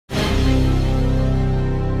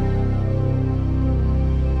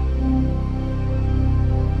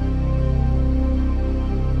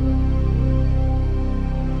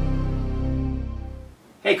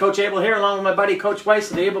Hey, Coach Abel here, along with my buddy Coach Weiss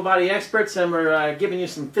of the Abel Body Experts, and we're giving you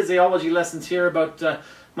some physiology lessons here about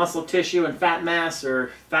muscle tissue and fat mass,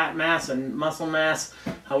 or fat mass and muscle mass,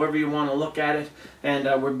 however you want to look at it.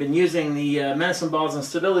 And we've been using the medicine balls and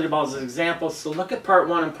stability balls as examples, so look at part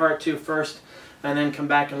 1 and part 2 first, and then come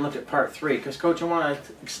back and look at part 3. Because, Coach, I want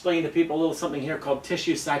to explain to people a little something here called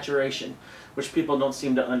tissue saturation, which people don't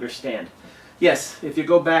seem to understand. Yes, if you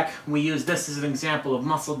go back, we use this as an example of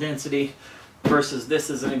muscle density versus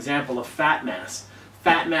this as an example of fat mass.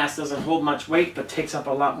 Fat mass doesn't hold much weight but takes up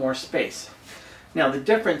a lot more space. Now the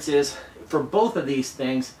difference is, for both of these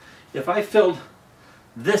things, if I filled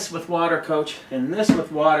this with water, Coach, and this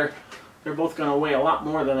with water, they're both going to weigh a lot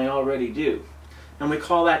more than they already do. And we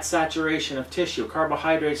call that saturation of tissue.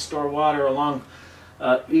 Carbohydrates store water along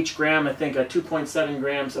each gram, I think 2.7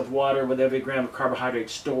 grams of water with every gram of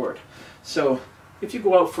carbohydrate stored. So if you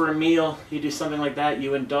go out for a meal, you do something like that,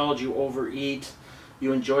 you indulge, you overeat,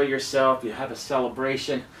 you enjoy yourself, you have a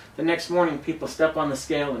celebration. The next morning people step on the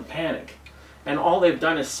scale and panic. And all they've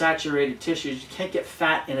done is saturated tissues. You can't get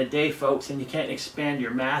fat in a day, folks, and you can't expand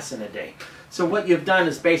your mass in a day. So what you've done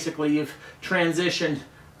is basically you've transitioned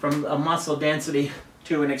from a muscle density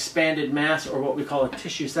to an expanded mass, or what we call a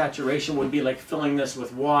tissue saturation would be like filling this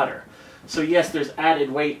with water. So yes, there's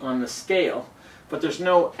added weight on the scale, but there's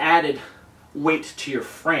no added weight to your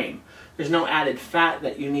frame. There's no added fat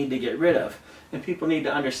that you need to get rid of. And people need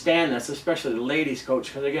to understand this, especially the ladies, Coach,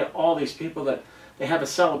 because they get all these people that they have a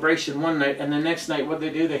celebration one night, and the next night what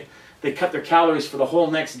they cut their calories for the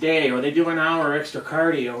whole next day, or they do an hour extra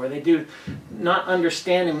cardio, or they do, not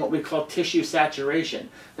understanding what we call tissue saturation.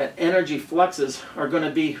 That energy fluxes are going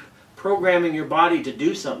to be programming your body to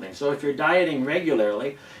do something. So if you're dieting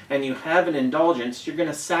regularly and you have an indulgence, you're going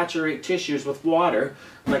to saturate tissues with water,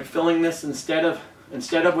 like filling this instead of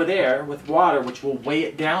with air, with water, which will weigh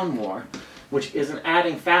it down more, which isn't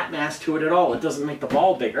adding fat mass to it at all. It doesn't make the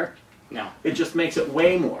ball bigger. No. It just makes it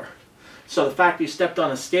weigh more. So the fact you stepped on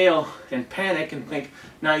a scale and panic and think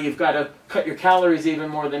now you've got to cut your calories even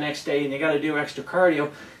more the next day and you got to do extra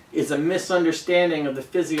cardio is a misunderstanding of the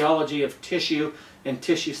physiology of tissue and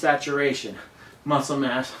tissue saturation. Muscle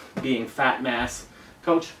mass being fat mass.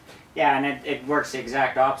 Coach? Yeah, and it works the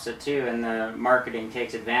exact opposite too, and the marketing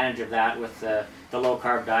takes advantage of that with the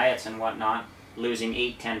low-carb diets and whatnot, losing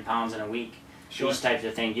 8-10 pounds in a week. Sure. These types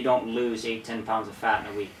of things. You don't lose 8-10 pounds of fat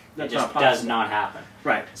in a week. That's it just does not happen.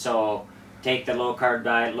 Right. So take the low-carb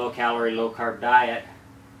diet, low-calorie, low-carb diet,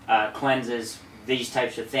 cleanses these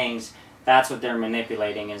types of things. That's what they're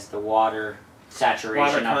manipulating, is the water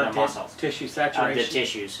saturation of the muscles, tissue saturation, the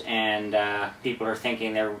tissues, and people are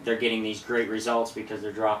thinking they're getting these great results because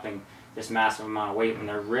they're dropping this massive amount of weight when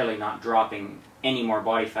they're really not dropping any more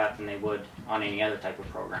body fat than they would on any other type of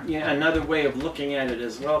program. Yeah, another way of looking at it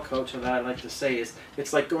as well, Coach, that I like to say is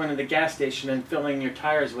it's like going to the gas station and filling your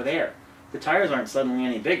tires with air. The tires aren't suddenly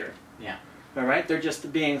any bigger. Yeah. All right, they're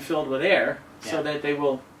just being filled with air so that they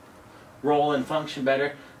will roll and function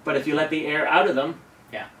better. But if you let the air out of them,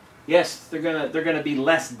 yes, they're gonna be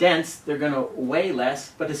less dense, they're gonna weigh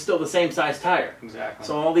less, but it's still the same size tire. Exactly.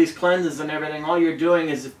 So all these cleanses and everything, all you're doing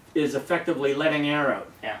is effectively letting air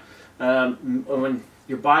out. Yeah. When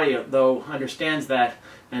your body, though, understands that,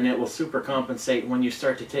 and it will super compensate when you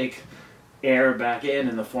start to take air back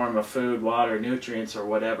in the form of food, water, nutrients, or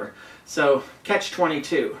whatever. So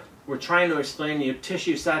catch-22. We're trying to explain to you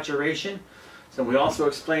tissue saturation. So we also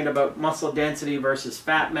explained about muscle density versus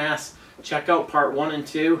fat mass. Check out part 1 and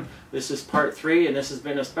 2. This is part 3, and this has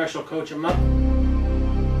been a special Coach 'em Up.